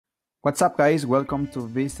What's up, guys? Welcome to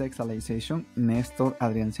this exhalation. Nestor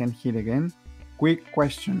Adriansen here again. Quick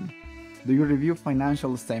question. Do you review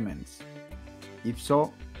financial statements? If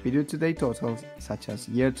so, period-to-date totals such as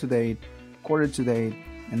year-to-date, quarter-to-date,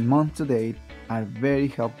 and month-to-date are very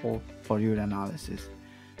helpful for your analysis.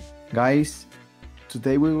 Guys,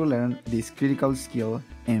 today we will learn this critical skill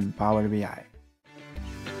in Power BI.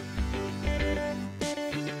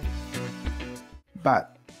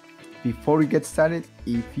 But before we get started,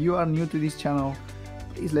 if you are new to this channel,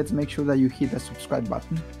 please let's make sure that you hit the subscribe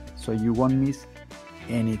button so you won't miss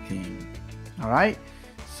anything. Alright,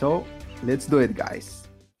 so let's do it, guys.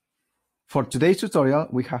 For today's tutorial,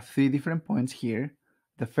 we have 3 different points here.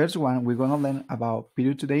 The first one, we're gonna learn about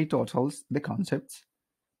period-to-date totals, the concepts.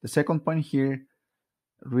 The second point here,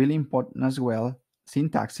 really important as well,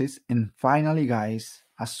 Syntaxis. And finally, guys,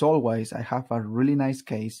 as always, I have a really nice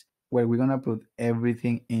case where we're gonna put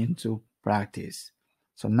everything into practice.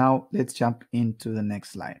 So now let's jump into the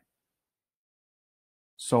next slide.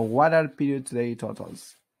 So what are period-to-date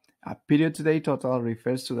totals? A period-to-date total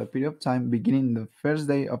refers to the period of time beginning the first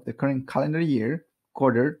day of the current calendar year,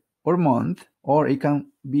 quarter, or month, or it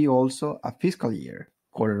can be also a fiscal year,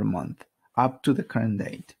 quarter or month, up to the current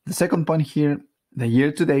date. The second point here, the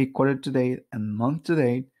year-to-date, quarter-to-date, and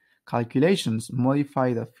month-to-date calculations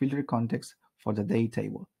modify the filter context for the date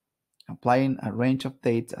table, applying a range of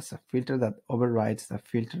dates as a filter that overrides the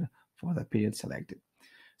filter for the period selected.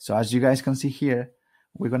 So as you guys can see here,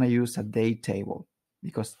 we're going to use a date table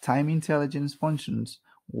because time intelligence functions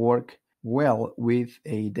work well with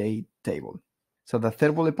a date table. So the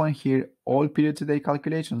third bullet point here, all period-to-date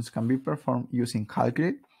calculations can be performed using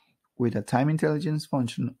calculate with a time intelligence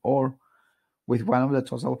function or with one of the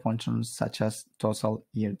total functions such as total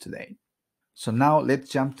year-to-date. So now let's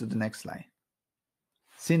jump to the next slide.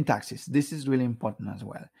 Syntaxis. This is really important as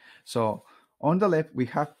well. So on the left, we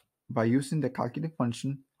have by using the calculate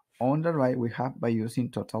function. On the right, we have by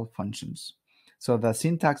using total functions. So the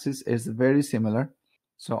syntaxis is very similar.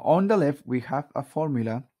 So on the left, we have a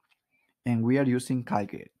formula and we are using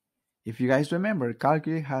calculate. If you guys remember,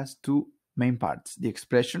 calculate has 2 main parts, the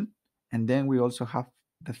expression, and then we also have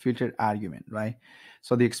the filter argument, right?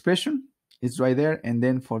 So the expression is right there. And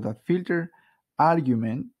then for the filter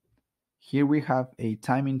argument, here we have a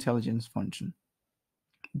time intelligence function,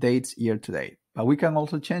 dates year-to-date, but we can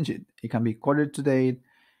also change it. It can be quarter-to-date,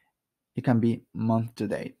 it can be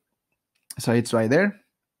month-to-date. So it's right there.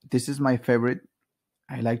 This is my favorite.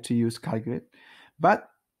 I like to use calculate, but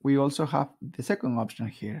we also have the second option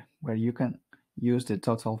here where you can use the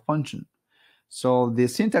total function. So the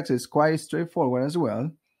syntax is quite straightforward as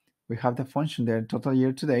well. We have the function there, total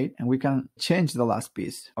year-to-date, and we can change the last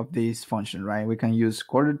piece of this function, right? We can use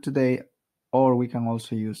quarter-to-date, or we can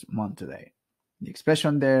also use month-to-date. The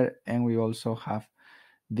expression there, and we also have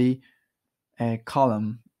the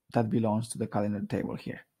column that belongs to the calendar table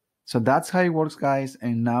here. So that's how it works, guys.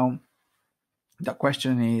 And now the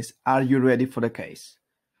question is, are you ready for the case?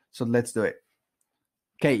 So let's do it.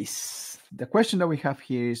 Case. The question that we have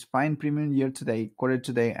here is find premium year-to-date,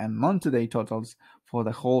 quarter-to-date, and month-to-date totals for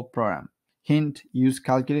the whole program. Hint, use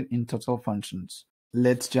calculate in total functions.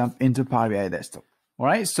 Let's jump into Power BI Desktop. All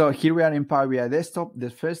right, so here we are in Power BI Desktop. The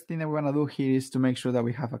first thing that we're going to do here is to make sure that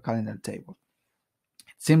we have a calendar table.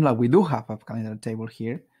 It seems like we do have a calendar table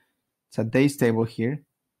here. It's a days table here.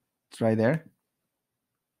 It's right there.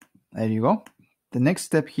 There you go. The next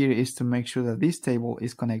step here is to make sure that this table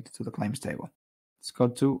is connected to the claims table. Let's go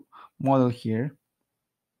to model here.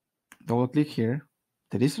 Double click here.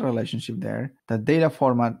 There is a relationship there. The data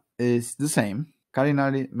format is the same.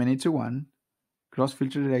 Cardinality many to 1. Cross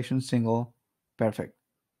filter direction single. Perfect.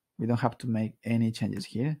 We don't have to make any changes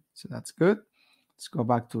here. So that's good. Let's go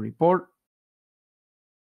back to report.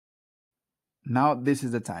 Now this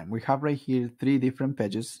is the time. We have right here 3 different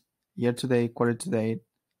pages. Year-to-date, quarter-to-date,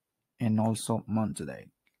 and also month-to-date.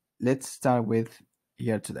 Let's start with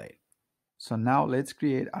year-to-date. So now let's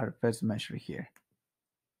create our first measure here.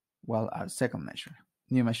 Well, our second measure.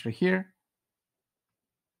 New measure here.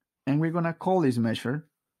 And we're going to call this measure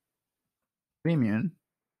premium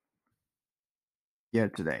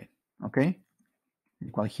year-to-date. Okay?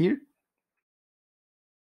 Equal here.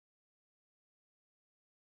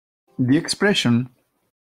 The expression.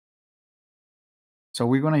 So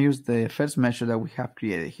we're going to use the first measure that we have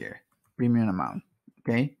created here, premium amount.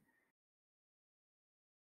 Okay?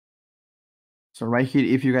 So right here,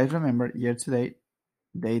 if you guys remember, year-to-date,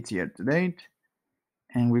 dates year-to-date,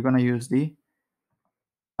 and we're going to use the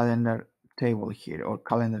calendar table here, or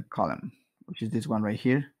calendar column, which is this one right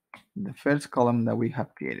here, the first column that we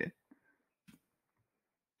have created.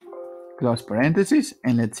 Close parentheses,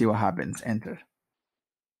 and let's see what happens. Enter.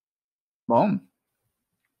 Boom.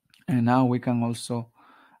 And now we can also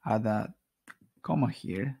add a comma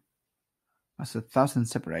here as a 1000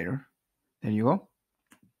 separator. There you go.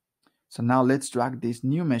 So now let's drag this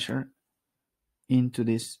new measure into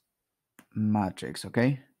this matrix,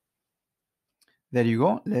 okay? There you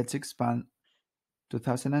go. Let's expand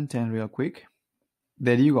 2010 real quick.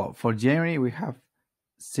 There you go. For January, we have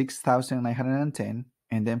 6,910.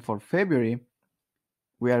 And then for February,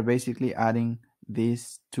 we are basically adding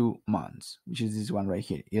these 2 months, which is this one right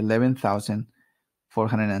here,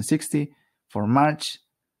 11,460. For March,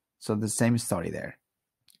 so the same story there.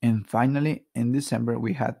 And finally, in December,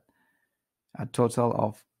 we had a total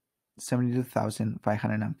of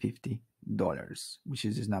 $72,550, which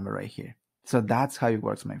is this number right here. So that's how it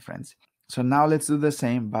works, my friends. So now let's do the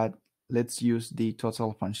same, but let's use the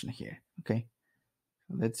total function here, okay?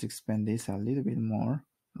 Let's expand this a little bit more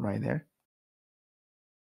right there.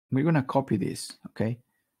 We're going to copy this, okay?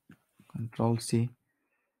 Control C.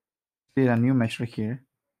 Create a new measure here.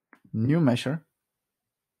 New measure.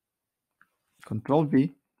 Control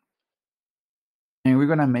V. And we're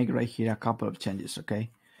going to make right here a couple of changes,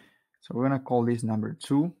 okay? So we're going to call this number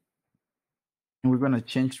 2. And we're going to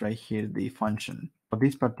change right here the function. For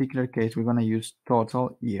this particular case, we're going to use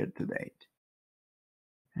total year to date.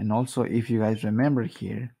 And also, if you guys remember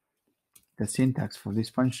here, the syntax for this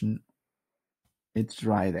function, it's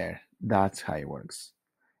right there. That's how it works.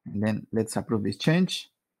 And then let's approve this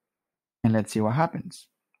change and let's see what happens.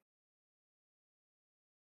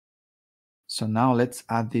 So now let's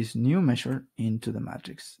add this new measure into the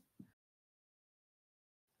matrix.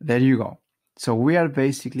 There you go. So we are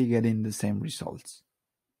basically getting the same results.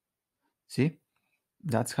 See?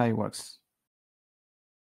 That's how it works.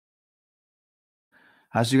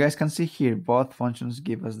 As you guys can see here, both functions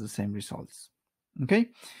give us the same results.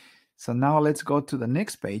 Okay? So now let's go to the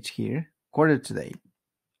next page here, quarter to date.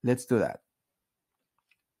 Let's do that.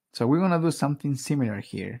 So we're going to do something similar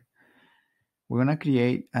here. We're going to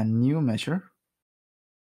create a new measure.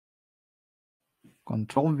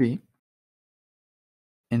 Control V.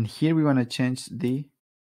 And here we're going to change the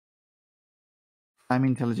time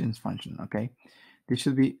intelligence function, okay? This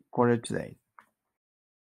should be quarter to date.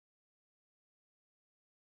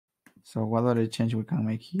 So what other change we can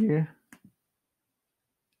make here?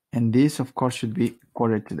 And this, of course, should be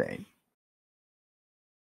quarter to date.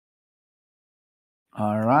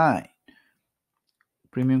 All right.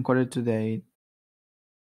 Premium quarter to date.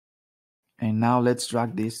 And now let's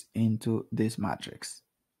drag this into this matrix.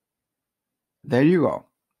 There you go.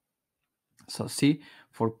 So see,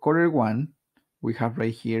 for quarter 1, we have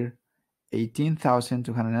right here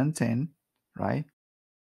 18,210, right?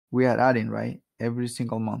 We are adding, right, every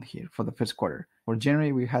single month here for the first quarter. For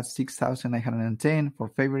January, we had 6,910. For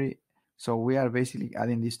February, so we are basically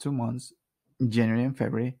adding these 2 months, January and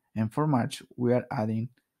February. And for March, we are adding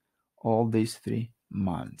all these 3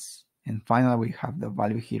 months. And finally, we have the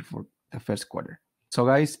value here for the first quarter. So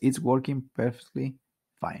guys, it's working perfectly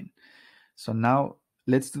fine. So now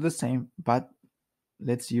let's do the same, but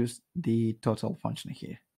let's use the total function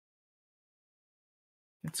here.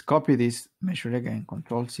 Let's copy this measure again,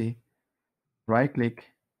 Control C, right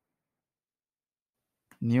click,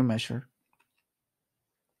 new measure.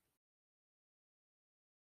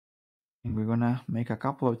 And we're gonna make a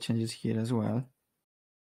couple of changes here as well.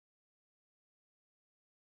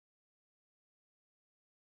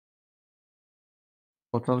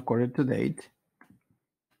 Total quarter to date.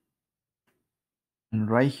 And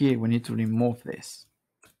right here, we need to remove this.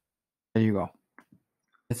 There you go.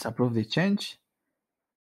 Let's approve the change.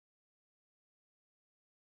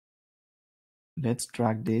 Let's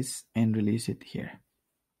drag this and release it here.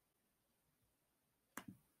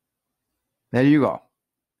 There you go.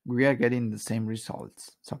 We are getting the same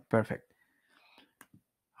results. So perfect.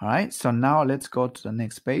 All right. So now let's go to the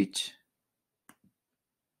next page.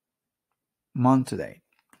 Month to date.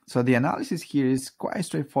 So the analysis here is quite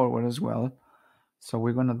straightforward as well. So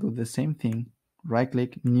we're going to do the same thing. Right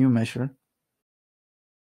click, new measure.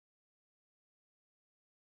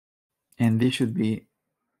 And this should be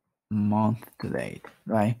month to date,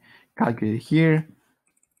 right? Calculate here.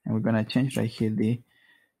 And we're going to change right here the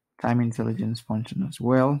time intelligence function as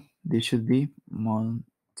well. This should be month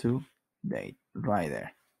to date right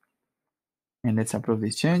there. And let's approve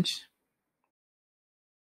this change.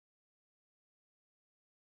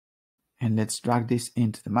 And let's drag this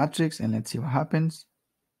into the matrix and let's see what happens.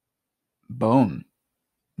 Boom.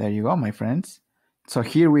 There you go, my friends. So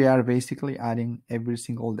here we are basically adding every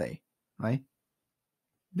single day, right?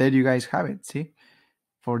 There you guys have it. See,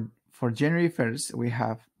 for January 1st, we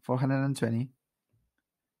have 420.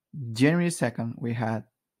 January 2nd, we had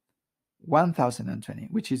 1020,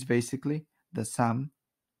 which is basically the sum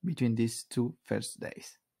between these two first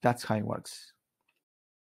days. That's how it works.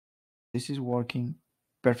 This is working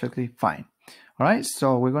perfectly fine. All right,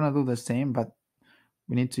 so we're going to do the same, but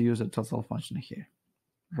we need to use a total function here.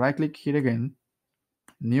 Right click here again,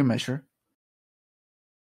 new measure,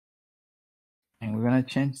 and we're going to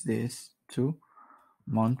change this to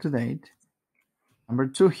month to date, number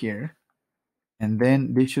 2 here, and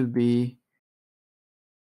then this should be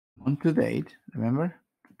month to date, remember,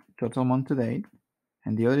 total month to date,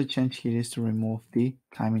 and the other change here is to remove the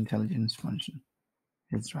time intelligence function.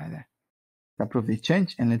 It's right there. Approve the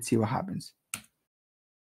change and let's see what happens.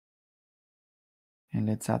 And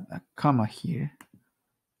let's add a comma here.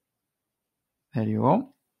 There you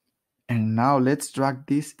go. And now let's drag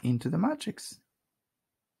this into the matrix.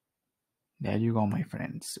 There you go, my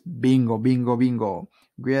friends. Bingo, bingo, bingo.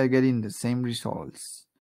 We are getting the same results.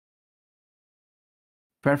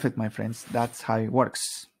 Perfect, my friends. That's how it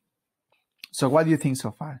works. So what do you think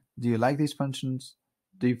so far? Do you like these functions?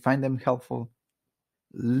 Do you find them helpful?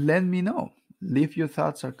 Let me know. Leave your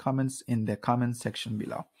thoughts or comments in the comment section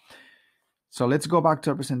below. So let's go back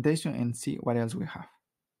to our presentation and see what else we have.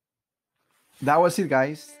 That was it,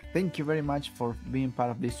 guys. Thank you very much for being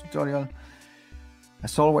part of this tutorial.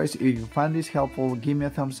 As always, if you find this helpful, give me a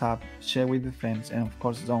thumbs up, share with your friends, and of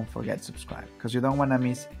course, don't forget to subscribe because you don't want to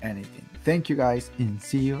miss anything. Thank you, guys, and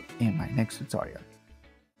see you in my next tutorial.